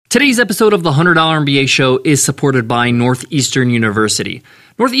Today's episode of the $100 MBA Show is supported by Northeastern University.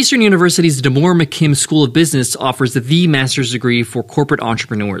 Northeastern University's DeMoore McKim School of Business offers the master's degree for corporate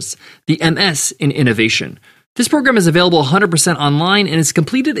entrepreneurs, the MS in Innovation. This program is available 100% online and is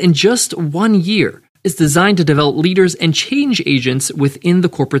completed in just 1 year. It's designed to develop leaders and change agents within the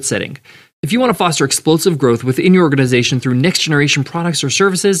corporate setting. If you want to foster explosive growth within your organization through next-generation products or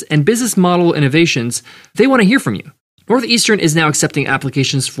services and business model innovations, they want to hear from you. Northeastern is now accepting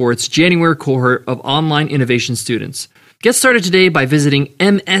applications for its January cohort of online innovation students. Get started today by visiting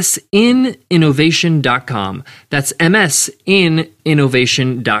msininnovation.com. That's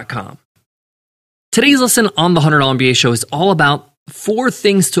msininnovation.com. Today's lesson on the $100 MBA Show is all about 4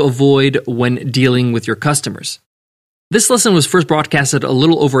 things to avoid when dealing with your customers. This lesson was first broadcasted a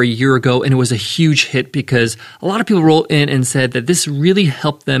little over a year ago, and it was a huge hit because a lot of people wrote in and said that this really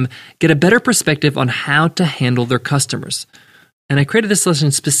helped them get a better perspective on how to handle their customers. And I created this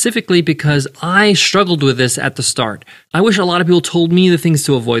lesson specifically because I struggled with this at the start. I wish a lot of people told me the things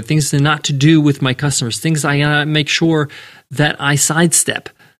to avoid, things not to do with my customers, things I gotta make sure that I sidestep.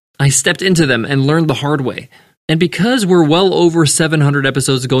 I stepped into them and learned the hard way. And because we're well over 700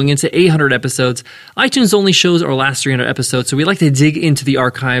 episodes going into 800 episodes, iTunes only shows our last 300 episodes, so we like to dig into the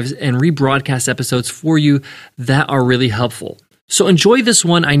archives and rebroadcast episodes for you that are really helpful. So enjoy this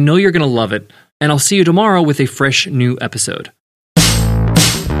one. I know you're going to love it, and I'll see you tomorrow with a fresh new episode.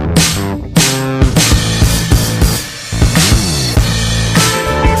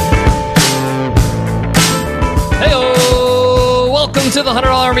 Welcome to the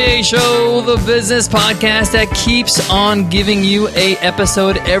 $100 MBA Show, the business podcast that keeps on giving you an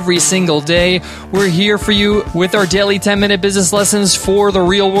episode every single day. We're here for you with our daily 10-minute business lessons for the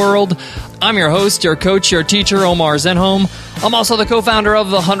real world. I'm your host, your coach, your teacher, Omar Zenhom. I'm also the co-founder of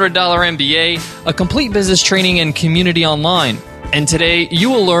the $100 MBA, a complete business training and community online. And today, you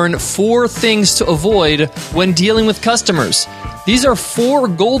will learn 4 things to avoid when dealing with customers. These are 4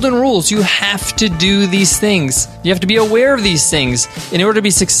 golden rules. You have to do these things. You have to be aware of these things in order to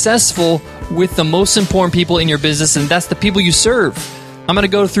be successful with the most important people in your business, and that's the people you serve. I'm going to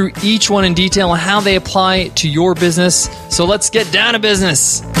go through each one in detail and how they apply to your business. So let's get down to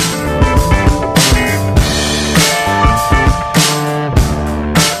business.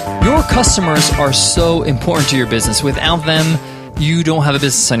 Your customers are so important to your business. Without them, you don't have a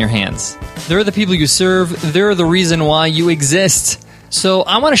business on your hands. They're the people you serve. They're the reason why you exist. So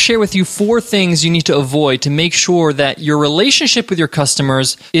I want to share with you 4 things you need to avoid to make sure that your relationship with your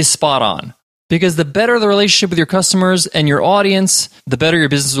customers is spot on. Because the better the relationship with your customers and your audience, the better your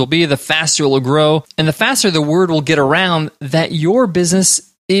business will be, the faster it will grow, and the faster the word will get around that your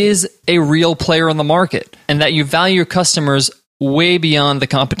business is a real player in the market and that you value your customers way beyond the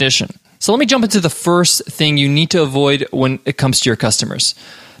competition. So let me jump into the first thing you need to avoid when it comes to your customers.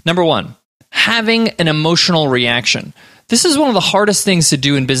 Number 1, having an emotional reaction. This is one of the hardest things to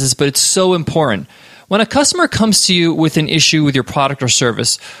do in business, but it's so important. When a customer comes to you with an issue with your product or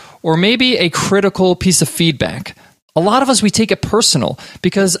service, or maybe a critical piece of feedback, a lot of us, we take it personal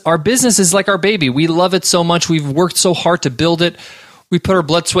because our business is like our baby. We love it so much. We've worked so hard to build it. We put our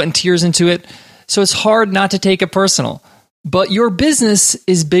blood, sweat, and tears into it. So it's hard not to take it personal. But your business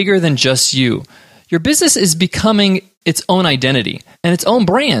is bigger than just you. Your business is becoming its own identity and its own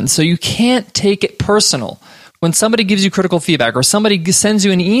brand, so you can't take it personal. When somebody gives you critical feedback or somebody sends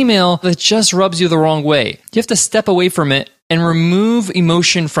you an email that just rubs you the wrong way, you have to step away from it and remove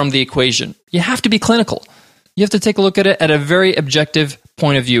emotion from the equation. You have to be clinical. You have to take a look at it at a very objective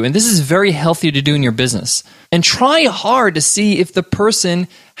point of view. And this is very healthy to do in your business. And try hard to see if the person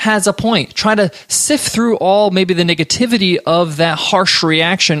has a point. Try to sift through all maybe the negativity of that harsh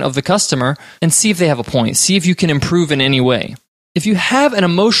reaction of the customer and see if they have a point. See if you can improve in any way. If you have an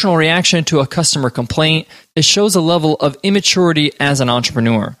emotional reaction to a customer complaint, it shows a level of immaturity as an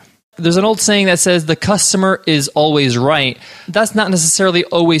entrepreneur. There's an old saying that says the customer is always right. That's not necessarily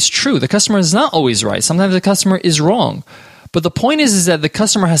always true. The customer is not always right. Sometimes the customer is wrong. But the point is that the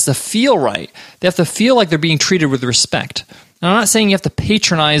customer has to feel right. They have to feel like they're being treated with respect. Now, I'm not saying you have to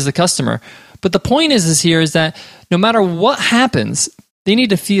patronize the customer, but the point is that no matter what happens, they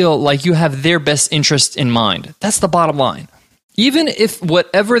need to feel like you have their best interest in mind. That's the bottom line. Even if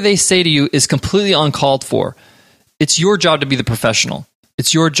whatever they say to you is completely uncalled for, it's your job to be the professional.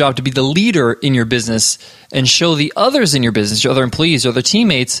 It's your job to be the leader in your business and show the others in your business, your other employees, your other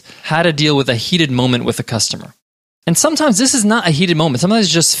teammates, how to deal with a heated moment with a customer. And sometimes this is not a heated moment. Sometimes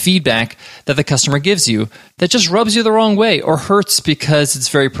it's just feedback that the customer gives you that just rubs you the wrong way or hurts because it's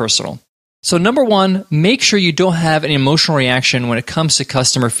very personal. So number 1, make sure you don't have an emotional reaction when it comes to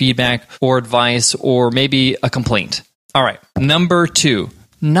customer feedback or advice or maybe a complaint. All right. Number 2,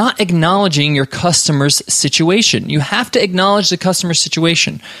 not acknowledging your customer's situation. You have to acknowledge the customer's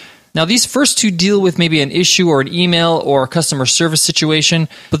situation. Now, these first two deal with maybe an issue or an email or a customer service situation,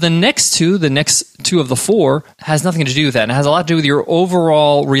 but the next two of the four, has nothing to do with that, and it has a lot to do with your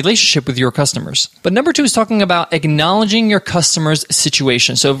overall relationship with your customers. But number two is talking about acknowledging your customer's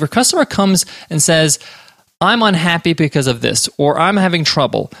situation. So if your customer comes and says, I'm unhappy because of this, or I'm having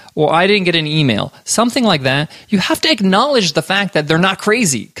trouble, or I didn't get an email, something like that, you have to acknowledge the fact that they're not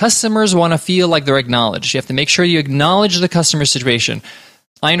crazy. Customers want to feel like they're acknowledged. You have to make sure you acknowledge the customer's situation.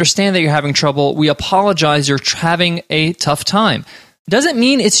 I understand that you're having trouble. We apologize. You're having a tough time. Doesn't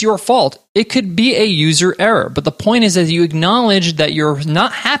mean it's your fault. It could be a user error. But the point is that you acknowledge that you're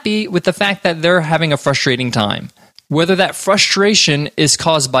not happy with the fact that they're having a frustrating time. Whether that frustration is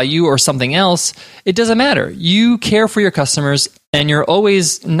caused by you or something else, it doesn't matter. You care for your customers and you're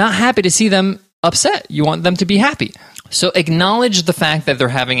always not happy to see them upset. You want them to be happy. So acknowledge the fact that they're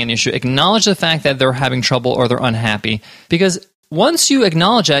having an issue. Acknowledge the fact that they're having trouble or they're unhappy, because once you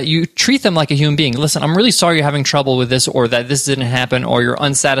acknowledge that, you treat them like a human being. Listen, I'm really sorry you're having trouble with this, or that this didn't happen, or you're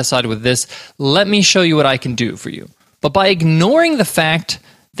unsatisfied with this. Let me show you what I can do for you. But by ignoring the fact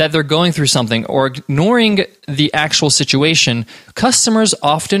that they're going through something or ignoring the actual situation, customers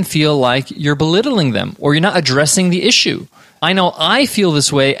often feel like you're belittling them or you're not addressing the issue. I know I feel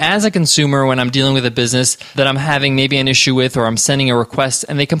this way as a consumer when I'm dealing with a business that I'm having maybe an issue with, or I'm sending a request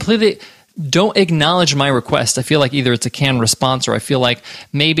and they completely don't acknowledge my request. I feel like either it's a canned response, or I feel like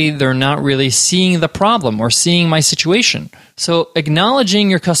maybe they're not really seeing the problem or seeing my situation. So acknowledging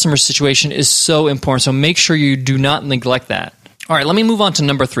your customer's situation is so important. So make sure you do not neglect that. All right, let me move on to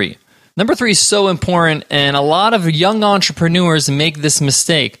number three. Number three is so important, and a lot of young entrepreneurs make this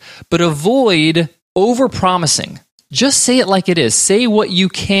mistake, but avoid overpromising. Just say it like it is. Say what you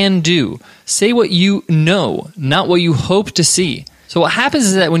can do. Say what you know, not what you hope to see. So what happens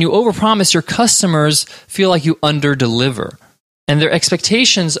is that when you overpromise, your customers feel like you underdeliver, and their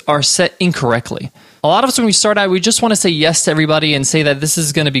expectations are set incorrectly. A lot of us, when we start out, we just want to say yes to everybody and say that this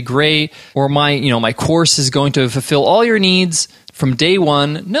is going to be great, or my course is going to fulfill all your needs from day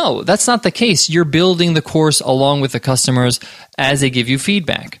one. No, that's not the case. You're building the course along with the customers as they give you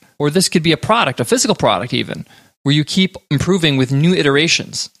feedback. Or this could be a product, a physical product even, where you keep improving with new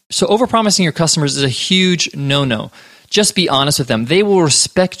iterations. So overpromising your customers is a huge no-no. Just be honest with them. They will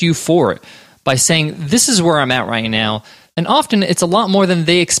respect you for it by saying, this is where I'm at right now. And often it's a lot more than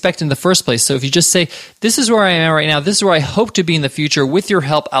they expect in the first place. So if you just say, this is where I am right now, this is where I hope to be in the future, with your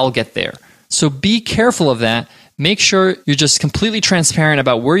help, I'll get there. So be careful of that. Make sure you're just completely transparent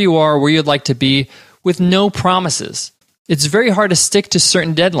about where you are, where you'd like to be, with no promises. It's very hard to stick to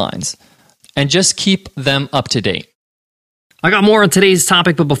certain deadlines, and just keep them up to date. I got more on today's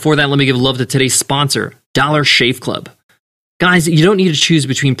topic, but before that, let me give love to today's sponsor, Dollar Shave Club. Guys, you don't need to choose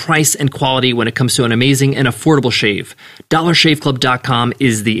between price and quality when it comes to an amazing and affordable shave. DollarShaveClub.com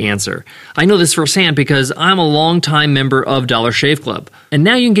is the answer. I know this firsthand because I'm a longtime member of Dollar Shave Club. And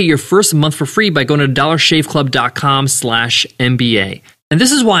now you can get your first month for free by going to DollarShaveClub.com/MBA. And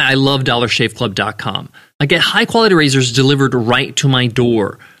this is why I love DollarShaveClub.com. I get high-quality razors delivered right to my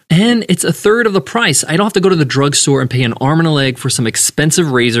door. And it's a third of the price. I don't have to go to the drugstore and pay an arm and a leg for some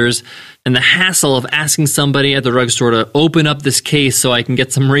expensive razors and the hassle of asking somebody at the drugstore to open up this case so I can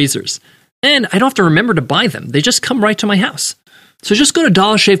get some razors. And I don't have to remember to buy them. They just come right to my house. So just go to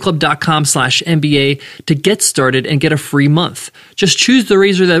DollarShaveClub.com/MBA to get started and get a free month. Just choose the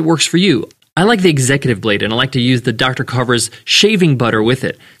razor that works for you. I like the executive blade, and I like to use the Dr. Carver's shaving butter with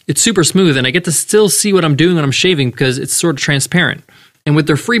it. It's super smooth, and I get to still see what I'm doing when I'm shaving because it's sort of transparent. And with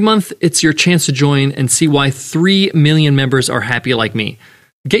their free month, it's your chance to join and see why 3 million members are happy like me.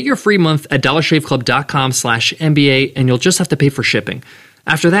 Get your free month at DollarShaveClub.com/MBA, and you'll just have to pay for shipping.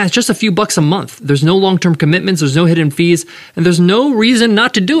 After that, it's just a few bucks a month. There's no long-term commitments, there's no hidden fees, and there's no reason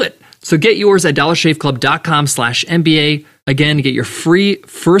not to do it. So get yours at DollarShaveClub.com/MBA. Again, get your free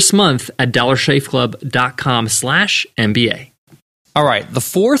first month at DollarShaveClub.com/MBA. All right, the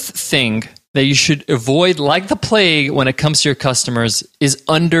fourth thing that you should avoid like the plague when it comes to your customers is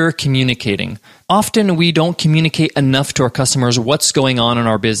under-communicating. Often we don't communicate enough to our customers what's going on in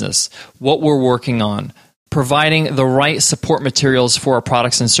our business, what we're working on, providing the right support materials for our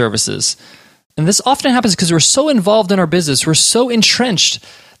products and services. And this often happens because we're so involved in our business, we're so entrenched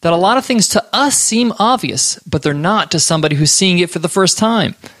that a lot of things to us seem obvious, but they're not to somebody who's seeing it for the first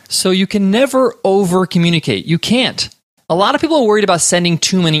time. So you can never over-communicate. You can't. A lot of people are worried about sending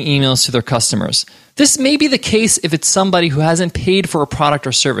too many emails to their customers. This may be the case if it's somebody who hasn't paid for a product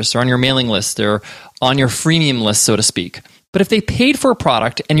or service. They're on your mailing list. They're on your freemium list, so to speak. But if they paid for a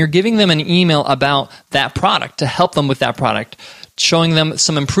product and you're giving them an email about that product to help them with that product, showing them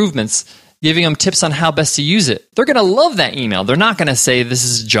some improvements, giving them tips on how best to use it. They're going to love that email. They're not going to say, this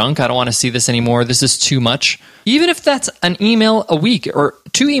is junk, I don't want to see this anymore, this is too much. Even if that's an email a week, or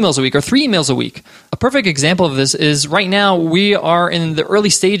 2 emails a week, or 3 emails a week. A perfect example of this is right now we are in the early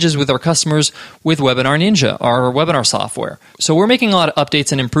stages with our customers with Webinar Ninja, our webinar software. So we're making a lot of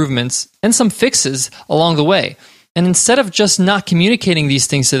updates and improvements and some fixes along the way. And instead of just not communicating these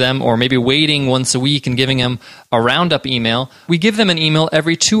things to them, or maybe waiting once a week and giving them a roundup email, we give them an email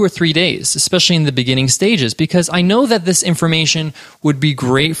every 2 or 3 days, especially in the beginning stages, because I know that this information would be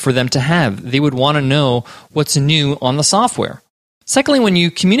great for them to have. They would want to know what's new on the software. Secondly, when you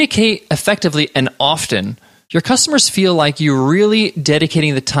communicate effectively and often, your customers feel like you're really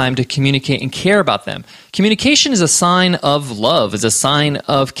dedicating the time to communicate and care about them. Communication is a sign of love, is a sign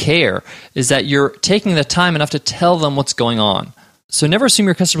of care, is that you're taking the time enough to tell them what's going on. So never assume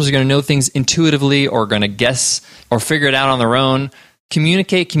your customers are going to know things intuitively or going to guess or figure it out on their own.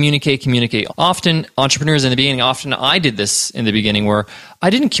 Communicate, communicate, communicate. Often, entrepreneurs in the beginning, often I did this in the beginning where I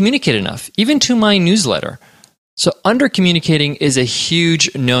didn't communicate enough, even to my newsletter. So under-communicating is a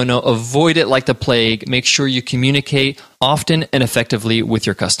huge no-no. Avoid it like the plague. Make sure you communicate often and effectively with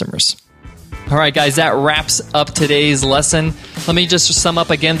your customers. All right, guys, that wraps up today's lesson. Let me just sum up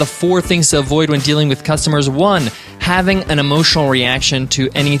again the 4 things to avoid when dealing with customers. 1, having an emotional reaction to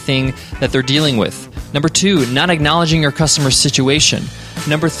anything that they're dealing with. Number 2, not acknowledging your customer's situation.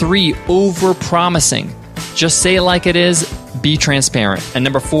 Number 3, over-promising. Just say it like it is. Be transparent. And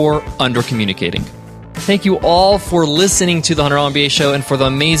number 4, under-communicating. Thank you all for listening to the $100 MBA Show and for the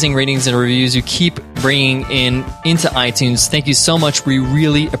amazing ratings and reviews you keep bringing into iTunes. Thank you so much. We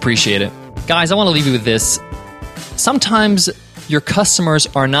really appreciate it. Guys, I want to leave you with this. Sometimes your customers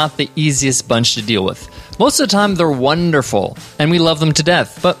are not the easiest bunch to deal with. Most of the time, they're wonderful, and we love them to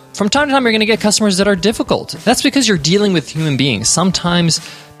death. But from time to time, you're going to get customers that are difficult. That's because you're dealing with human beings. Sometimes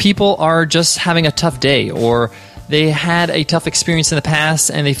people are just having a tough day, or they had a tough experience in the past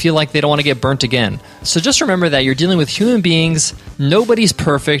and they feel like they don't want to get burnt again. So just remember that you're dealing with human beings. Nobody's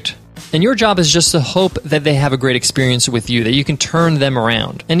perfect. And your job is just to hope that they have a great experience with you, that you can turn them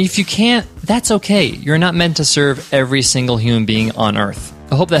around. And if you can't, that's okay. You're not meant to serve every single human being on earth.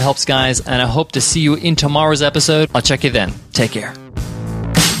 I hope that helps, guys, and I hope to see you in tomorrow's episode. I'll check you then. Take care.